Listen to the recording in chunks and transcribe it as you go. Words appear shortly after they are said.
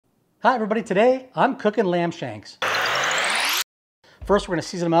Hi everybody, today I'm cooking lamb shanks. First we're going to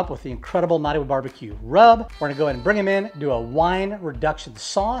season them up with the incredible Naughty with BBQ rub. We're going to go ahead and bring them in, do a wine reduction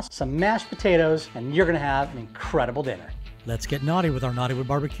sauce, some mashed potatoes, and you're going to have an incredible dinner. Let's get naughty with our Naughty with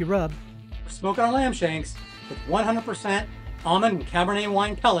BBQ rub. We're smoking our lamb shanks with 100% almond and Cabernet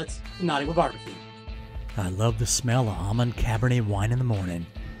wine pellets from Naughty with BBQ. I love the smell of almond Cabernet wine in the morning.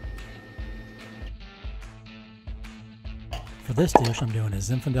 For this dish, I'm doing a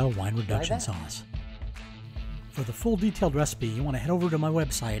Zinfandel wine reduction sauce. For the full detailed recipe, you want to head over to my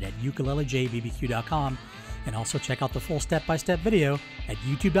website at ukulelejbbq.com and also check out the full step-by-step video at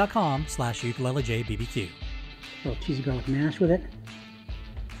youtube.com/ukulelejbbq. A little cheesy garlic mash with it.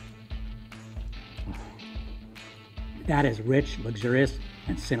 That is rich, luxurious,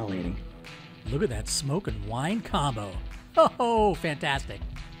 and scintillating. Look at that smoke and wine combo. Oh, fantastic.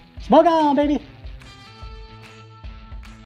 Smoke on, baby!